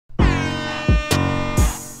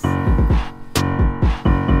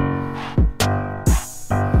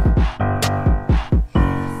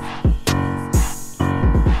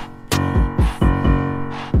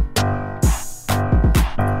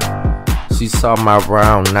saw my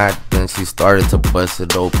round knot, then she started to bust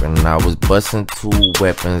it open. I was busting 2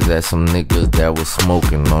 weapons at some niggas that was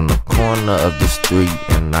smoking on the corner of the street,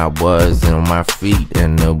 and I was on my feet,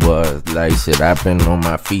 and it was like shit. I've been on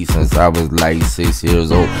my feet since I was like 6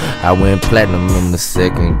 years old. I went platinum in the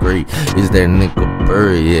 2nd grade. Is that nigga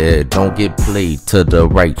Bird? Yeah, don't get played to the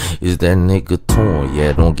right. Is that nigga Torn?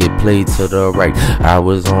 Yeah, don't get played to the right. I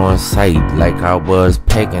was on sight like I was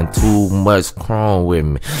packing too much chrome with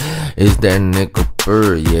me. Is that nigga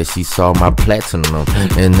Bird? Yeah, she saw my platinum,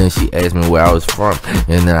 and then she asked me where I was from,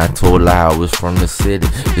 and then I told her I was from the city.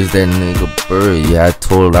 Is that nigga Bird? Yeah, I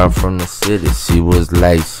told her I'm from the city. She was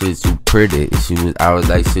like, shit, you pretty. I was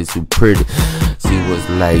like, shit, you pretty. She was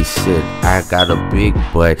like, shit, I got a big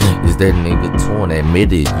butt. Is that nigga Torn?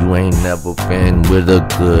 Admit it, you ain't never been with a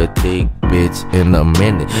good thick bitch in a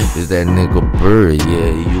minute. Is that nigga Bird?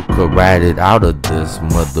 Yeah, you could ride it out of this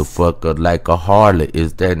motherfucker like a harlot.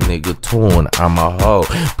 Is that nigga Torn? I'm a hoe.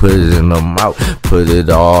 Put it in her mouth, put it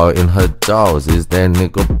all in her jaws. Is that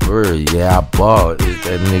nigga Bird? Yeah, I ball. Is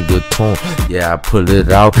that nigga Torn? Yeah, I pull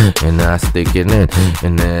it out and then I stick it in,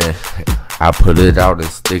 and then I put it out and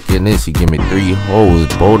stick it in. She give me 3 holes,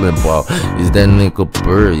 bowling ball. Is that nigga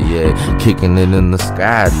Bird? Yeah, kicking it in the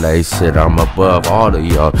sky like shit. I'm above all of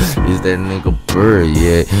y'all. Is that nigga Bird?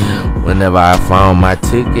 Yeah. Whenever I found my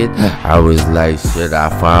ticket, I was like, shit, I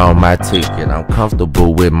found my ticket. I'm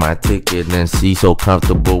comfortable with my ticket, and she so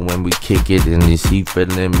comfortable when we kick it, and then she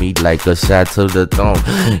feeling me like a shot to the dome.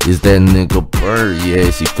 Is that nigga Bird? Yeah,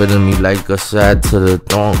 she feeling me like a shot to the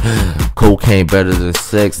dome. Cocaine better than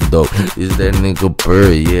sex though. Is that nigga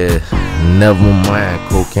Bird? Yeah, never mind.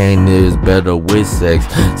 Cocaine is better with sex.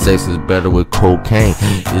 Sex is better with cocaine.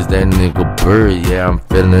 Is that nigga Bird? Yeah, I'm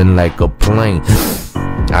feeling like a plane.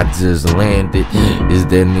 I just landed. Is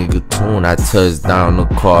that nigga Torn? I touched down, the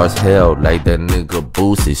car's held like that nigga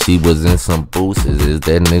Boosted. She was in some boosters. Is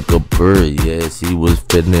that nigga Bird? Yeah, she was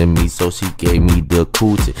feeling me, so she gave me the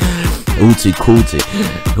coochie. Hoochie coochie,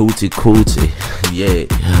 hoochie coochie, yeah,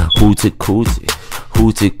 hoochie coochie,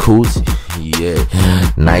 hoochie coochie,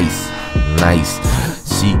 yeah, nice, nice.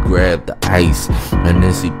 She grabbed the ice, and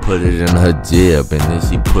then she put it in her jib, and then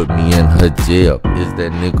she put me in her jib. Is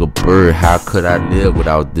that nigga Bird? How could I live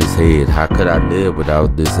without this head? How could I live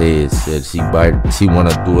without this head? Said she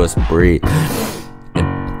wanna do a spread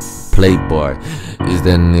and play boy. Is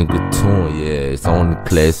that nigga Torn? Yeah, it's on the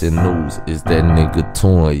classic news. Is that nigga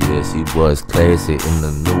Torn? Yeah, she was classy in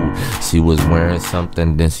the nude. She was wearing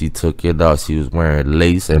something, then she took it off. She was wearing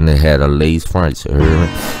lace, and it had a lace front. You heard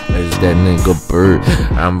me? Is that nigga Bird?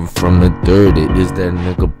 I'm from the dirty. Is that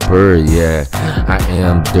nigga Bird? Yeah, I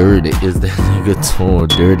am dirty. Is that nigga Torn?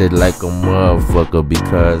 Dirty like a motherfucker,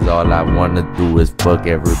 because all I wanna do is fuck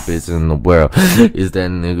every bitch in the world. Is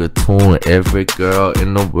that nigga Torn? Every girl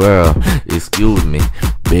in the world. Excuse me,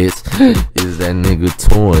 bitch. Is that nigga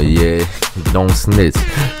Torn? Yeah, don't snitch.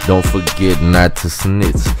 Don't forget not to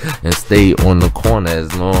snitch, and stay on the corner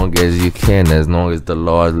as long as you can, as long as the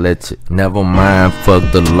laws let you. Never mind, fuck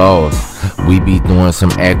the laws. We be doing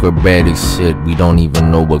some acrobatic shit. We don't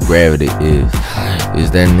even know what gravity is.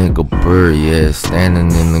 Is that nigga Bird? Yeah,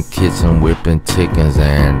 standing in the kitchen whipping chickens,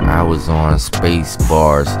 and I was on space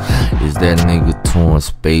bars. Is that nigga Torn?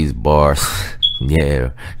 Space bars. Yeah,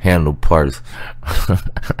 handle parts.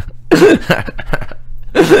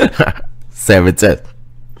 7 tests.